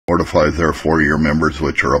Mortify therefore your members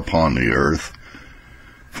which are upon the earth,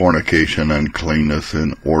 fornication, uncleanness,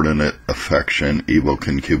 inordinate affection, evil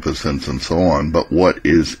concupiscence, and so on. But what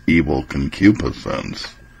is evil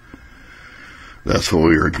concupiscence? That's what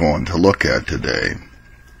we are going to look at today.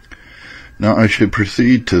 Now I should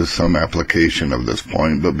proceed to some application of this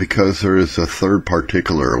point, but because there is a third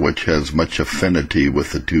particular which has much affinity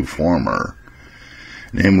with the two former,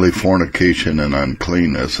 namely fornication and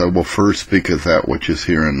uncleanness, I will first speak of that which is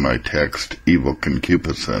here in my text, evil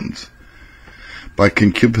concupiscence. By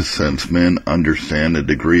concupiscence men understand a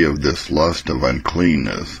degree of this lust of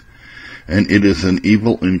uncleanness, and it is an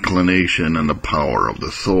evil inclination and the power of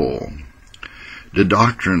the soul. The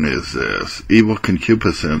doctrine is this: evil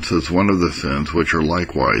concupiscence is one of the sins which are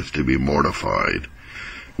likewise to be mortified.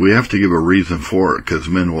 We have to give a reason for it, because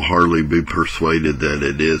men will hardly be persuaded that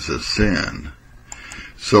it is a sin.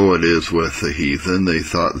 So it is with the heathen. They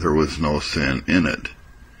thought there was no sin in it.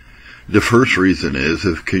 The first reason is,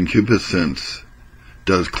 if concupiscence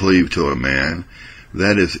does cleave to a man,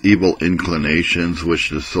 that is evil inclinations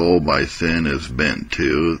which the soul by sin is bent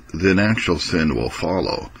to, then actual sin will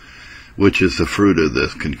follow, which is the fruit of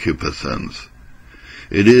this concupiscence.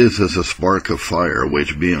 It is as a spark of fire,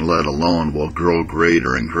 which being let alone will grow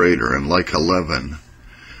greater and greater, and like a leaven,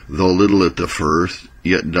 though little at the first,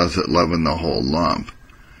 yet does it leaven the whole lump,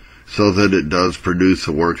 so that it does produce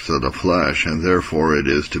the works of the flesh, and therefore it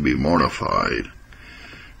is to be mortified.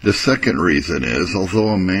 The second reason is, although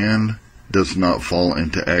a man does not fall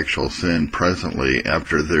into actual sin presently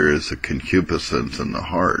after there is a concupiscence in the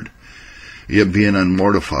heart, yet being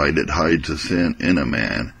unmortified it hides a sin in a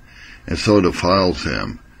man, and so defiles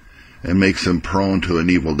him, and makes him prone to an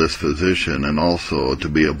evil disposition, and also to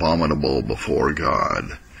be abominable before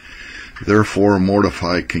God. Therefore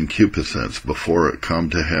mortify concupiscence before it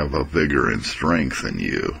come to have a vigor and strength in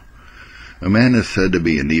you. A man is said to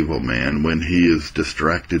be an evil man when he is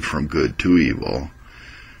distracted from good to evil.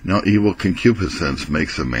 Now evil concupiscence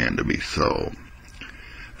makes a man to be so.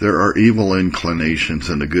 There are evil inclinations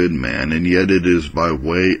in a good man, and yet it is by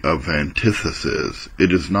way of antithesis.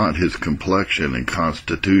 It is not his complexion and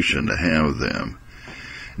constitution to have them.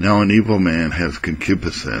 Now an evil man has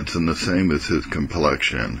concupiscence, and the same is his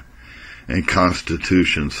complexion and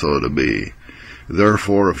constitution so to be.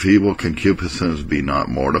 Therefore, if evil concupiscence be not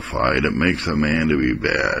mortified, it makes a man to be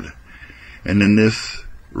bad. And in this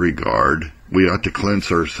regard, we ought to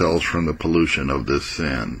cleanse ourselves from the pollution of this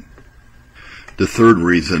sin. The third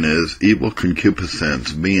reason is, evil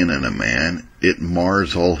concupiscence being in a man, it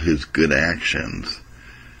mars all his good actions.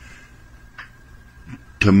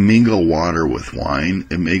 To mingle water with wine,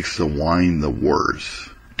 it makes the wine the worse.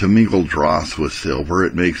 To mingle dross with silver,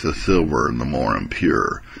 it makes the silver the more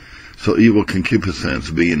impure. So evil concupiscence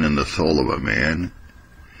being in the soul of a man,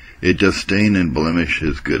 it does stain and blemish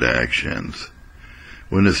his good actions.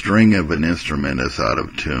 When the string of an instrument is out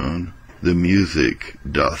of tune, the music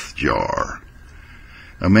doth jar.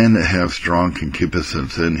 A man that has strong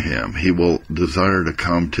concupiscence in him, he will desire to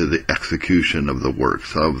come to the execution of the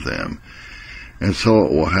works of them, and so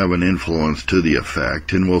it will have an influence to the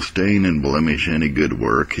effect, and will stain and blemish any good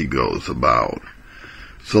work he goes about.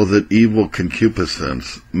 So that evil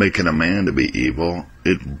concupiscence, making a man to be evil,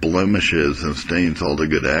 it blemishes and stains all the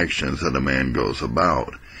good actions that a man goes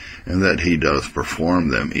about, and that he does perform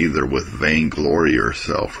them either with vainglory or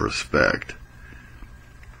self-respect.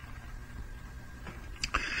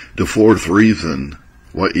 The fourth reason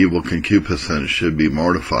why evil concupiscence should be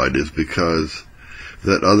mortified is because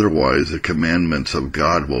that otherwise the commandments of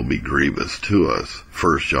God will be grievous to us.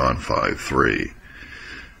 1 John 5:3.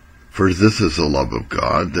 For this is the love of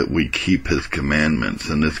God, that we keep his commandments,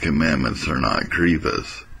 and his commandments are not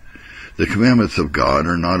grievous. The commandments of God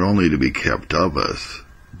are not only to be kept of us,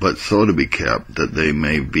 but so to be kept that they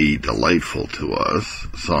may be delightful to us.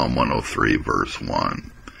 Psalm 103 verse 1.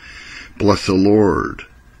 Bless the Lord,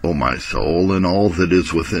 O my soul, and all that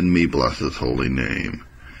is within me bless his holy name.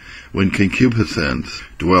 When concupiscence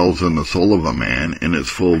dwells in the soul of a man in its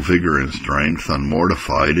full vigor and strength,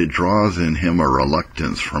 unmortified, it draws in him a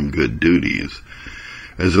reluctance from good duties,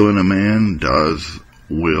 as when a man does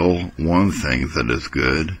will one thing that is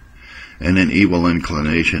good, and an evil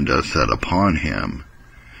inclination does set upon him,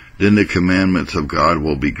 then the commandments of God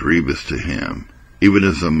will be grievous to him, even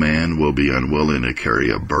as a man will be unwilling to carry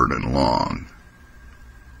a burden long.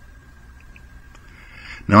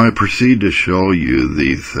 Now I proceed to show you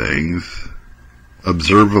these things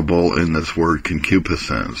observable in this word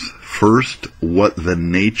concupiscence. First, what the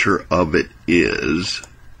nature of it is.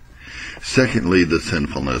 Secondly, the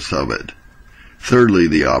sinfulness of it. Thirdly,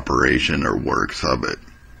 the operation or works of it.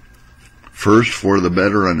 First, for the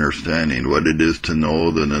better understanding what it is to know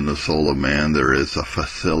that in the soul of man there is a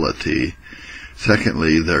facility.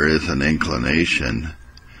 Secondly, there is an inclination,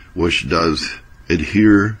 which does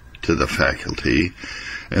adhere to the faculty.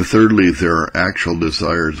 And thirdly, there are actual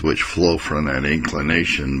desires which flow from that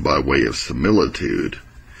inclination by way of similitude,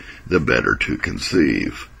 the better to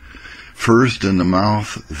conceive. First, in the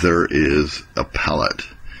mouth there is a palate.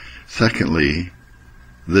 Secondly,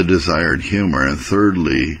 the desired humor. And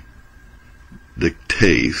thirdly, the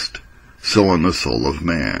taste. So in the soul of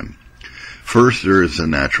man. First, there is a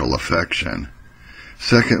natural affection.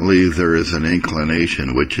 Secondly, there is an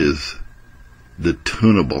inclination, which is the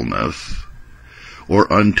tunableness or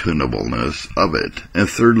untunableness of it. And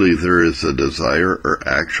thirdly, there is a desire or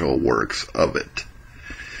actual works of it.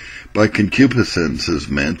 By concupiscence is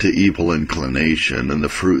meant the evil inclination and the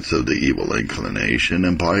fruits of the evil inclination,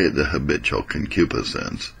 and by it the habitual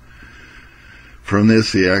concupiscence. From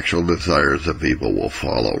this the actual desires of evil will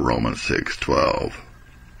follow, Romans 6:12.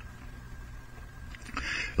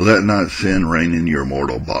 Let not sin reign in your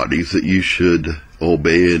mortal bodies, that you should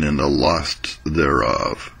obey it in the lusts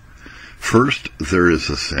thereof. First, there is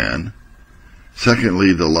a sin.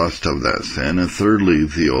 Secondly, the lust of that sin. And thirdly,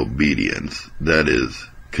 the obedience, that is,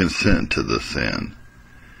 consent to the sin.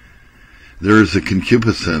 There is a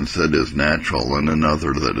concupiscence that is natural and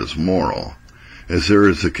another that is moral. As there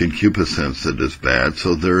is a concupiscence that is bad,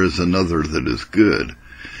 so there is another that is good,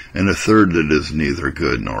 and a third that is neither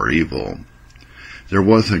good nor evil. There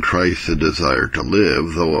was in Christ a desire to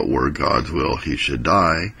live, though it were God's will he should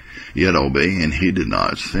die, yet obeying he did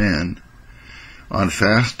not sin. On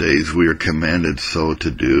fast days we are commanded so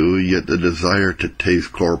to do, yet the desire to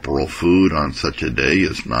taste corporal food on such a day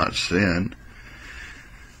is not sin.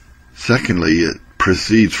 Secondly, it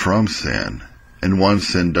proceeds from sin, and one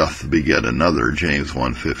sin doth beget another, James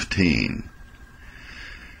 1:15.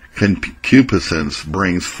 Concupiscence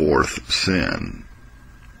brings forth sin.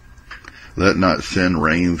 Let not sin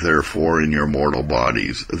reign therefore in your mortal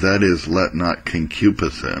bodies, that is, let not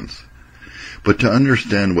concupiscence. But to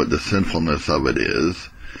understand what the sinfulness of it is,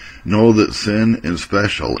 know that sin in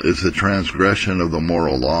special is the transgression of the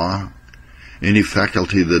moral law, any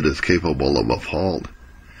faculty that is capable of a fault.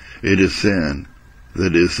 It is sin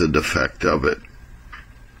that is the defect of it.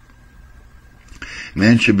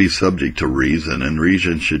 Man should be subject to reason, and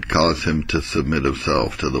reason should cause him to submit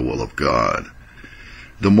himself to the will of God.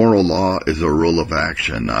 The moral law is a rule of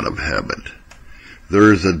action, not of habit.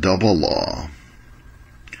 There is a double law,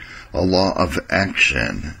 a law of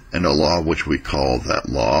action, and a law which we call that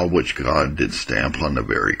law which God did stamp on the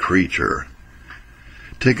very creature.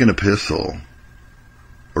 Take an epistle,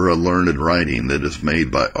 or a learned writing that is made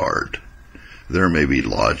by art. There may be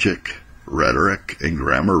logic, rhetoric, and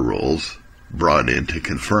grammar rules brought in to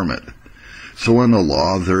confirm it. So in the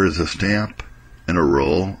law there is a stamp and a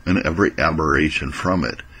rule, and every aberration from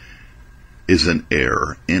it is an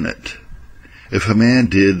error in it. If a man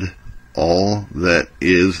did all that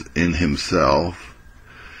is in himself,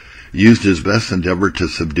 used his best endeavor to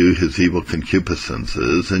subdue his evil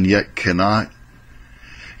concupiscences, and yet cannot,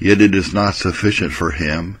 yet it is not sufficient for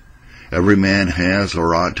him. Every man has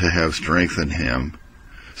or ought to have strength in him,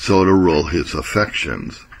 so to rule his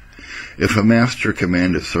affections. If a master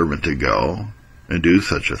command his servant to go and do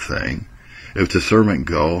such a thing, if the servant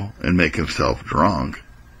go and make himself drunk,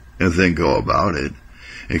 and then go about it,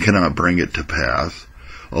 and cannot bring it to pass,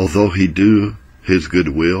 although he do his good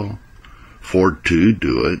will for to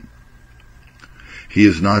do it, he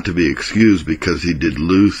is not to be excused, because he did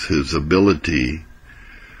lose his ability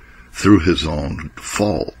through his own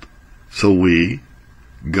fault. So we,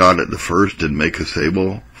 God at the first, did make us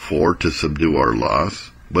able for to subdue our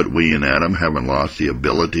lusts, but we in Adam, having lost the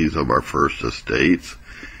abilities of our first estates,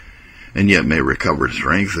 and yet may recover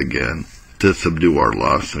strength again to subdue our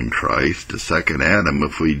lusts in Christ, the second Adam.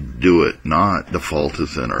 If we do it not, the fault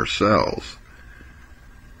is in ourselves.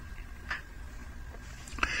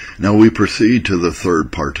 Now we proceed to the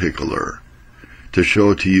third particular, to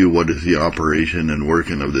show to you what is the operation and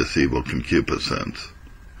working of this evil concupiscence.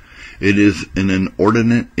 It is an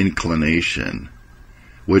inordinate inclination,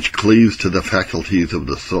 which cleaves to the faculties of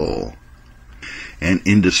the soul, and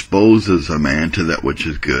indisposes a man to that which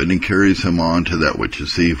is good, and carries him on to that which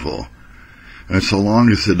is evil. And so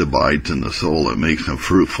long as it abides in the soul, it makes him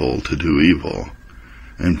fruitful to do evil,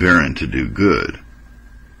 and barren to do good.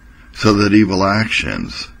 So that evil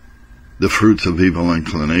actions, the fruits of evil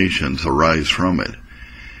inclinations, arise from it,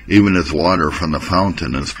 even as water from the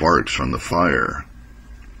fountain and sparks from the fire.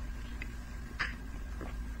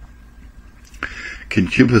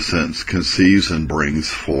 Concupiscence conceives and brings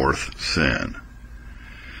forth sin.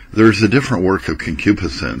 There is a different work of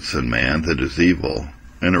concupiscence in man that is evil,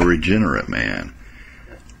 and a regenerate man.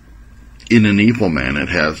 In an evil man it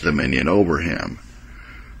has dominion over him,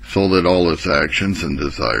 so that all his actions and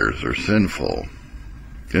desires are sinful.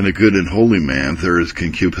 In a good and holy man there is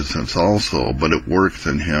concupiscence also, but it works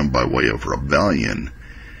in him by way of rebellion.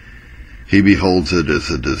 He beholds it as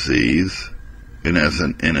a disease, and as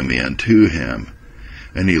an enemy unto him,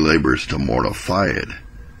 and he labors to mortify it.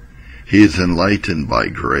 He is enlightened by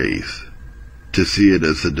grace to see it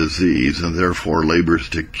as a disease, and therefore labors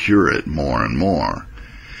to cure it more and more.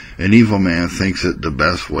 An evil man thinks it the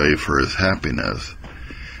best way for his happiness,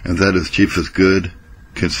 and that his chiefest good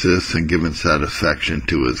consists in giving satisfaction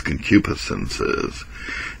to his concupiscences,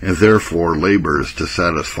 and therefore labors to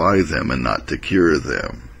satisfy them and not to cure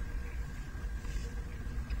them.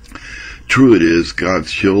 True it is, God's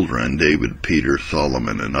children, David, Peter,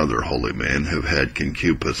 Solomon, and other holy men, have had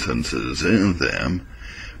concupiscences in them,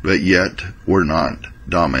 but yet were not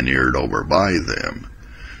domineered over by them.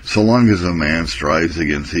 So long as a man strives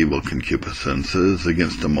against evil concupiscences,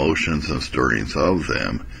 against emotions and stirrings of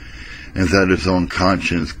them, and that his own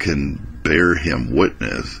conscience can bear him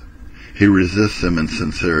witness, he resists them in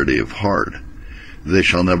sincerity of heart. They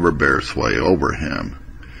shall never bear sway over him.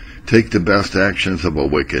 Take the best actions of a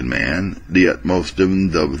wicked man, the utmost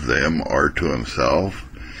end of them are to himself,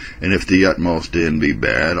 and if the utmost end be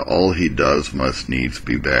bad, all he does must needs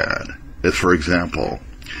be bad. As for example,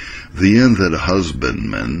 the end that a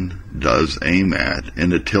husbandman does aim at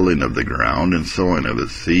in the tilling of the ground and sowing of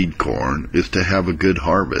his seed corn is to have a good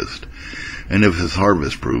harvest, and if his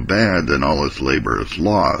harvest prove bad, then all his labor is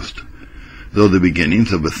lost. Though the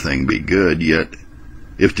beginnings of a thing be good, yet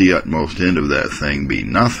if the utmost end of that thing be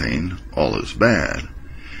nothing, all is bad.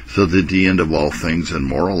 So that the end of all things in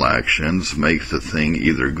moral actions makes the thing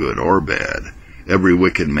either good or bad. Every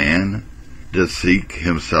wicked man does seek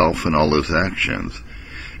himself in all his actions.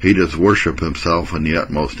 He does worship himself in the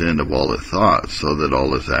utmost end of all his thoughts, so that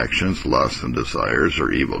all his actions, lusts, and desires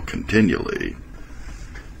are evil continually.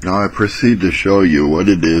 Now I proceed to show you what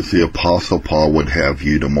it is the Apostle Paul would have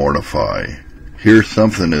you to mortify. Here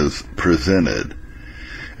something is presented,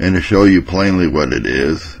 and to show you plainly what it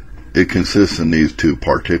is, it consists in these two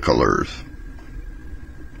particulars.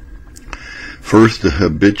 First, the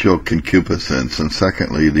habitual concupiscence, and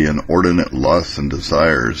secondly, the inordinate lusts and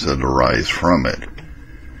desires that arise from it.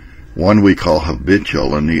 One we call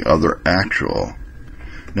habitual and the other actual.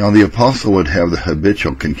 Now the apostle would have the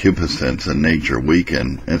habitual concupiscence in nature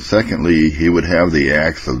weakened, and secondly, he would have the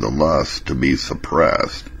acts of the lust to be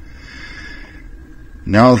suppressed.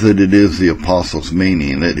 Now that it is the apostle's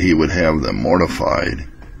meaning that he would have them mortified,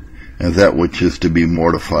 and that which is to be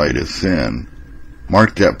mortified is sin,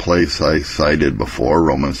 mark that place I cited before,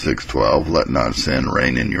 Romans 6:12, let not sin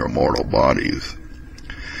reign in your mortal bodies.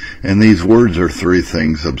 And these words are three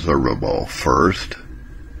things observable. First,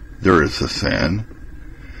 there is a sin.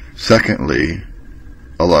 Secondly,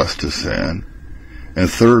 a lust to sin. And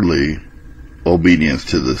thirdly, obedience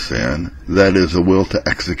to the sin, that is, a will to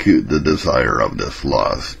execute the desire of this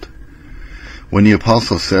lust. When the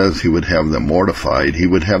apostle says he would have them mortified, he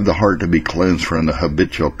would have the heart to be cleansed from the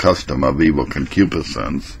habitual custom of evil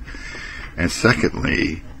concupiscence. And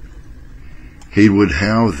secondly, he would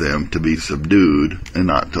have them to be subdued and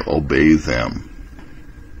not to obey them.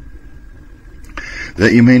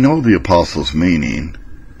 That you may know the apostle's meaning,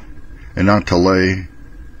 and not to lay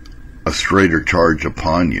a straighter charge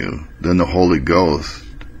upon you than the Holy Ghost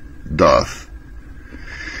doth,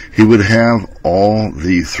 he would have all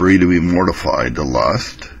the three to be mortified: the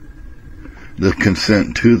lust, the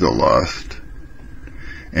consent to the lust,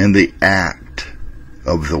 and the act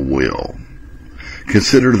of the will.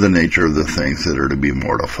 Consider the nature of the things that are to be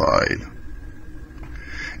mortified.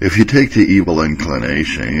 If you take the evil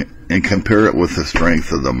inclination and compare it with the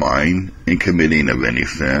strength of the mind in committing of any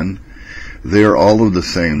sin, they are all of the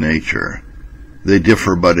same nature. They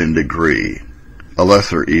differ but in degree. A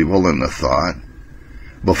lesser evil in the thought,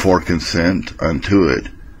 before consent unto it,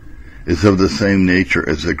 is of the same nature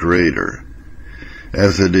as a greater,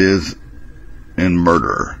 as it is in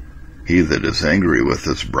murder. He that is angry with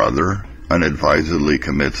his brother unadvisedly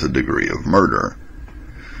commits a degree of murder.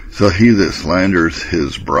 So he that slanders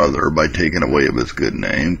his brother by taking away of his good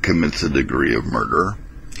name commits a degree of murder,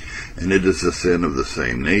 and it is a sin of the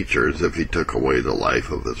same nature as if he took away the life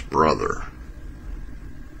of his brother.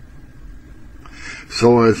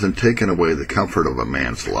 So as in taking away the comfort of a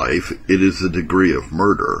man's life, it is a degree of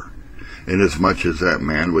murder, inasmuch as that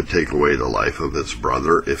man would take away the life of his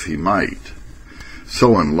brother if he might.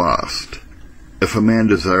 So in lust, if a man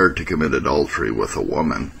desired to commit adultery with a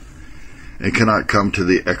woman, and cannot come to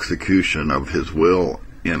the execution of his will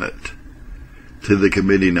in it, to the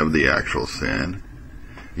committing of the actual sin,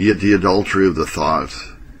 yet the adultery of the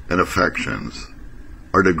thoughts and affections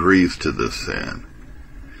are degrees to this sin,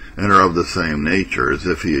 and are of the same nature as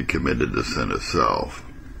if he had committed the sin itself.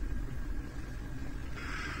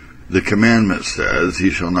 The commandment says,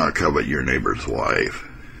 "You shall not covet your neighbor's wife."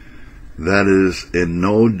 That is in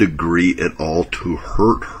no degree at all to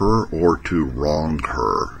hurt her or to wrong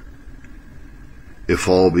her. If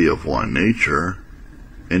all be of one nature,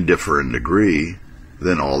 and differ in degree,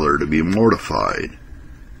 then all are to be mortified.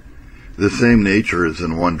 The same nature is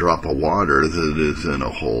in one drop of water that is in a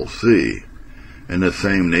whole sea, and the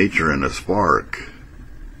same nature in a spark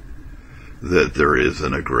that there is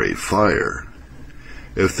in a great fire.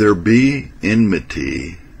 If there be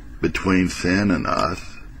enmity between sin and us,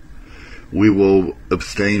 we will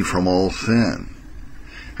abstain from all sin.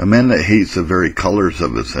 A man that hates the very colors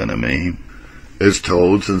of his enemy is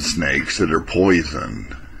toads and snakes that are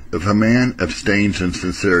poison. If a man abstains in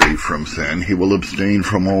sincerity from sin, he will abstain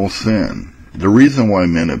from all sin. The reason why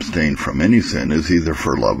men abstain from any sin is either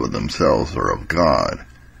for love of themselves or of God.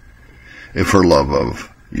 If for love of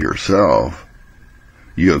yourself,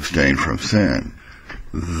 you abstain from sin,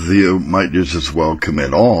 you might just as well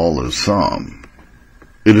commit all as some.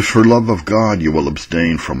 It is for love of God you will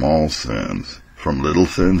abstain from all sins, from little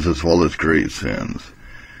sins as well as great sins.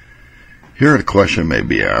 Here a question may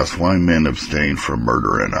be asked, why men abstain from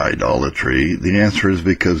murder and idolatry? The answer is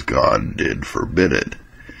because God did forbid it.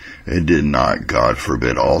 And did not God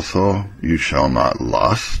forbid also, "You shall not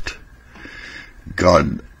lust"?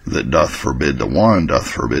 God that doth forbid the one doth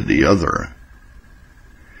forbid the other.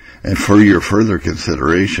 And for your further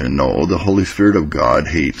consideration, know the Holy Spirit of God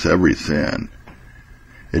hates every sin.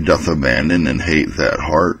 It doth abandon and hate that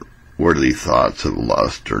heart where the thoughts of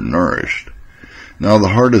lust are nourished. Now the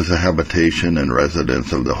heart is the habitation and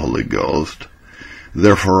residence of the Holy Ghost.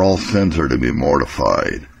 Therefore all sins are to be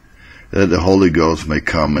mortified, that the Holy Ghost may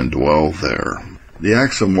come and dwell there. The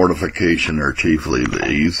acts of mortification are chiefly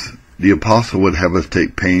these. The apostle would have us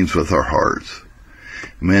take pains with our hearts.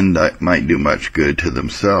 Men might do much good to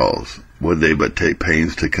themselves, would they but take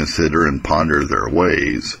pains to consider and ponder their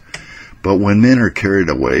ways. But when men are carried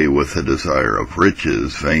away with the desire of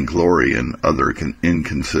riches, vainglory, and other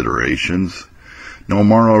inconsiderations, no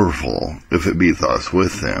marvel if it be thus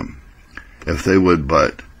with them. If they would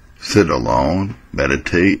but sit alone,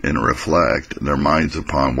 meditate, and reflect their minds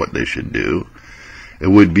upon what they should do, it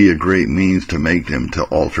would be a great means to make them to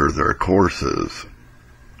alter their courses.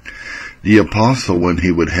 The apostle, when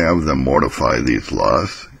he would have them mortify these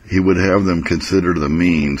lusts, he would have them consider the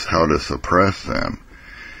means how to suppress them.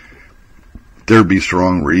 There be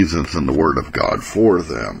strong reasons in the Word of God for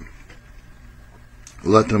them.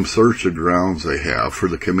 Let them search the grounds they have for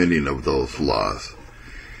the committing of those lusts,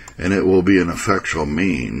 and it will be an effectual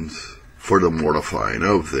means for the mortifying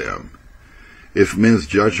of them. If men's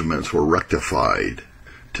judgments were rectified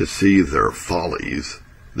to see their follies,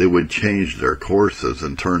 they would change their courses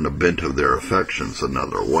and turn the bent of their affections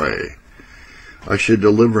another way. I should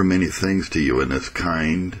deliver many things to you in this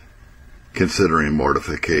kind, considering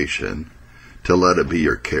mortification, to let it be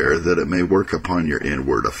your care that it may work upon your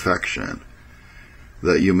inward affection,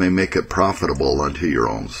 that you may make it profitable unto your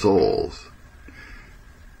own souls,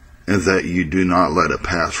 and that you do not let it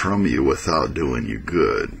pass from you without doing you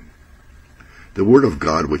good. The word of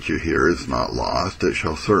God which you hear is not lost. It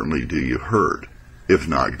shall certainly do you hurt, if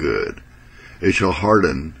not good. It shall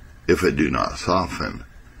harden, if it do not soften.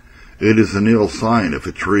 It is an ill sign if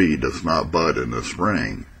a tree does not bud in the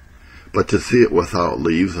spring, but to see it without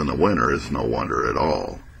leaves in the winter is no wonder at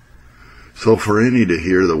all. So for any to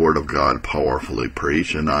hear the word of God powerfully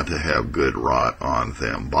preached, and not to have good wrought on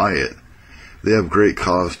them by it, they have great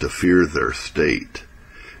cause to fear their state.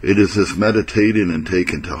 It is this meditating and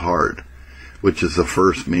taken to heart, which is the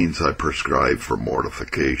first means I prescribe for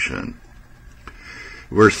mortification.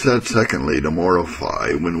 We're said secondly to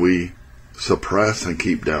mortify when we suppress and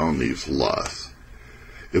keep down these lusts,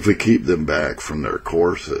 if we keep them back from their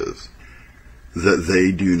courses, that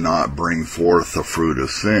they do not bring forth the fruit of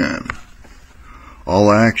sin.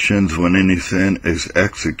 All actions, when any sin is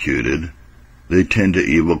executed, they tend to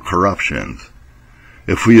evil corruptions.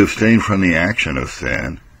 If we abstain from the action of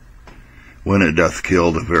sin, when it doth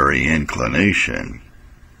kill the very inclination,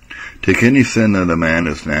 take any sin that a man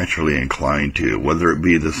is naturally inclined to, whether it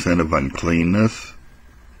be the sin of uncleanness,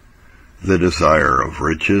 the desire of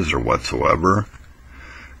riches, or whatsoever,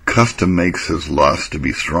 custom makes his lust to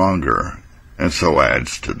be stronger, and so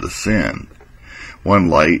adds to the sin. One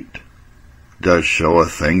light does show a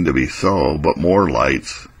thing to be so, but more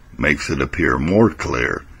lights makes it appear more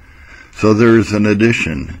clear. So there is an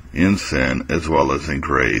addition in sin as well as in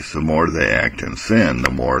grace. The more they act in sin,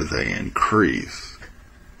 the more they increase.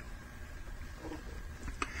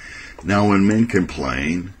 Now when men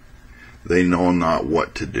complain, they know not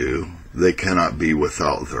what to do. They cannot be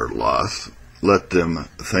without their lusts. Let them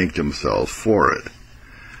thank themselves for it,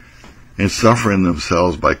 and suffering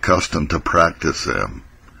themselves by custom to practice them.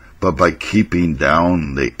 But by keeping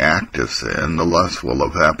down the act of sin, the lust will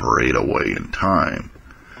evaporate away in time.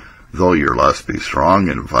 Though your lust be strong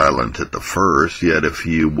and violent at the first, yet if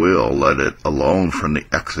you will let it alone from the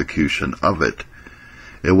execution of it,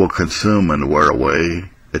 it will consume and wear away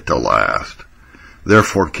at the last.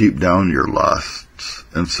 Therefore keep down your lusts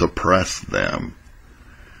and suppress them.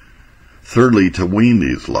 Thirdly, to wean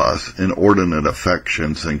these lusts, inordinate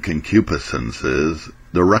affections and concupiscences,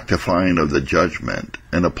 the rectifying of the judgment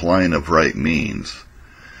and applying of right means,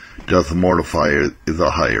 doth mortify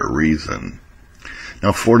the higher reason.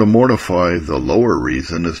 Now for to mortify the lower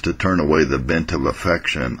reason is to turn away the bent of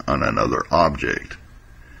affection on another object.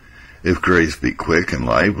 If grace be quick and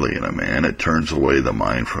lively in a man, it turns away the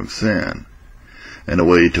mind from sin. And a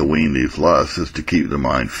way to wean these lusts is to keep the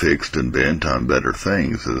mind fixed and bent on better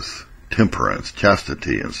things, as temperance,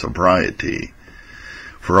 chastity, and sobriety.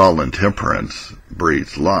 For all intemperance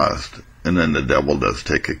breeds lust, and then the devil does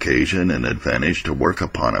take occasion and advantage to work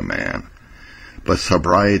upon a man. But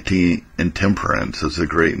sobriety and temperance is a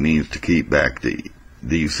great means to keep back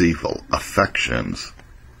these evil affections.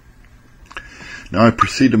 Now I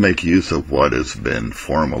proceed to make use of what has been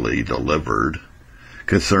formally delivered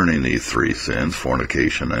concerning these three sins,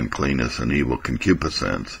 fornication, uncleanness, and evil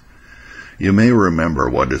concupiscence. You may remember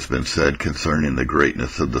what has been said concerning the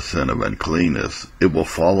greatness of the sin of uncleanness. It will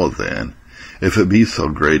follow then, if it be so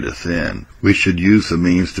great a sin, we should use the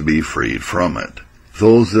means to be freed from it.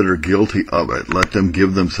 Those that are guilty of it, let them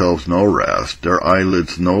give themselves no rest, their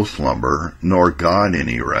eyelids no slumber, nor God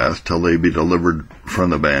any rest, till they be delivered from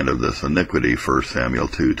the band of this iniquity. 1 Samuel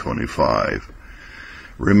 2:25.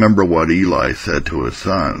 Remember what Eli said to his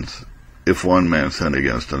sons. If one man sin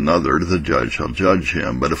against another, the judge shall judge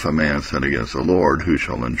him. But if a man sin against the Lord, who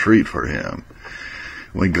shall entreat for him?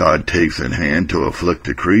 When God takes in hand to afflict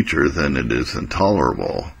a creature, then it is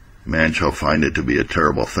intolerable. Man shall find it to be a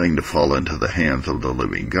terrible thing to fall into the hands of the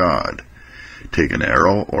living God. Take an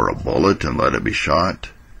arrow or a bullet and let it be shot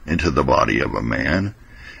into the body of a man.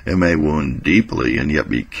 It may wound deeply and yet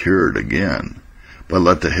be cured again. But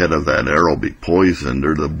let the head of that arrow be poisoned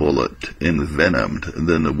or the bullet envenomed, and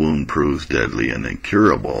then the wound proves deadly and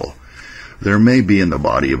incurable. There may be in the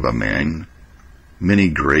body of a man many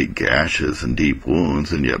great gashes and deep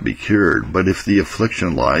wounds, and yet be cured. But if the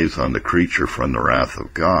affliction lies on the creature from the wrath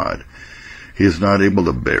of God, he is not able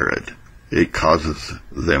to bear it. It causes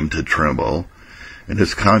them to tremble, and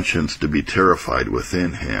his conscience to be terrified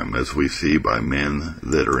within him, as we see by men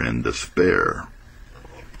that are in despair.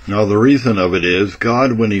 Now the reason of it is,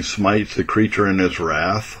 God, when he smites the creature in his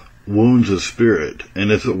wrath, wounds his spirit,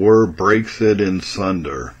 and as it were, breaks it in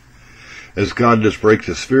sunder. As God does break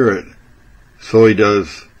the spirit, so he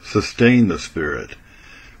does sustain the spirit.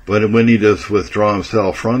 But when he does withdraw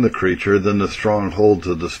himself from the creature, then the strongholds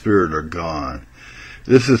of the spirit are gone.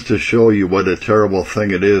 This is to show you what a terrible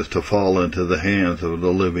thing it is to fall into the hands of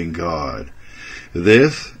the living God.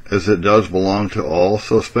 This, as it does belong to all,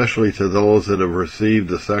 so especially to those that have received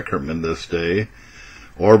the sacrament this day,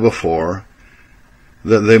 or before,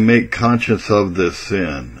 that they make conscience of this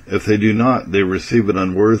sin. If they do not, they receive it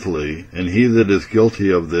unworthily, and he that is guilty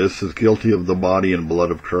of this is guilty of the body and blood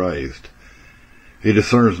of Christ. He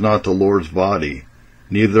discerns not the Lord's body,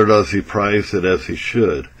 neither does he prize it as he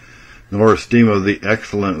should, nor esteem of the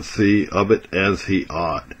excellency of it as he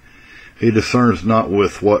ought. He discerns not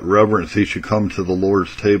with what reverence he should come to the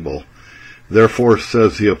Lord's table. Therefore,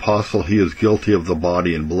 says the apostle, he is guilty of the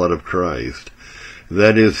body and blood of Christ.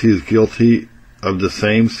 That is, he is guilty of the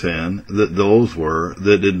same sin that those were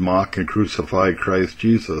that did mock and crucify Christ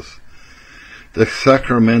Jesus. The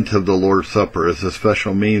sacrament of the Lord's Supper is a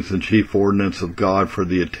special means and chief ordinance of God for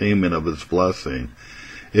the attainment of his blessing,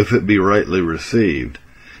 if it be rightly received.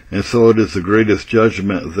 And so it is the greatest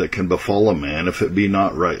judgment that can befall a man if it be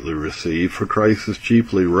not rightly received, for Christ is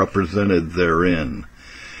chiefly represented therein.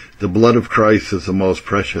 The blood of Christ is the most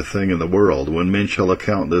precious thing in the world. When men shall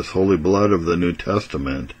account this holy blood of the New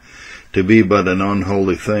Testament to be but an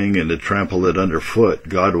unholy thing and to trample it underfoot,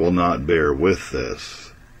 God will not bear with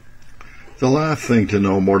this. The last thing to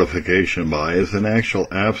know mortification by is an actual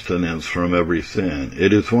abstinence from every sin.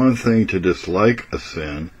 It is one thing to dislike a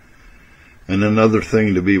sin, and another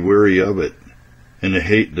thing to be weary of it, and to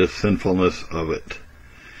hate the sinfulness of it.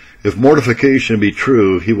 If mortification be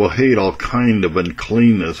true, he will hate all kind of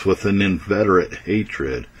uncleanness with an inveterate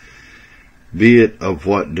hatred, be it of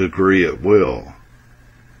what degree it will.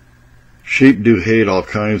 Sheep do hate all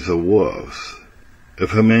kinds of wolves.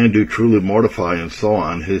 If a man do truly mortify and so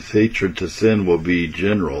on, his hatred to sin will be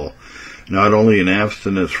general, not only in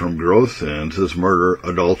abstinence from gross sins, as murder,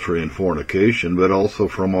 adultery, and fornication, but also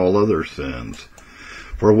from all other sins.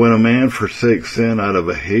 For when a man forsakes sin out of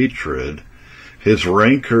a hatred, his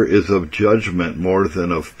rancor is of judgment more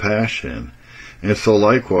than of passion, and so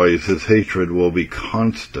likewise his hatred will be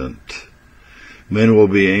constant. Men will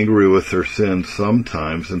be angry with their sins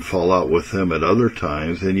sometimes and fall out with them at other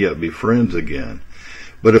times, and yet be friends again.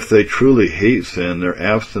 But if they truly hate sin, their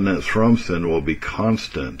abstinence from sin will be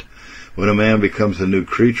constant. When a man becomes a new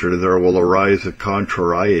creature, there will arise a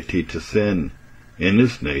contrariety to sin in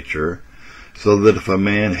his nature, so that if a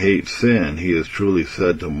man hates sin, he is truly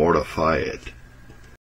said to mortify it.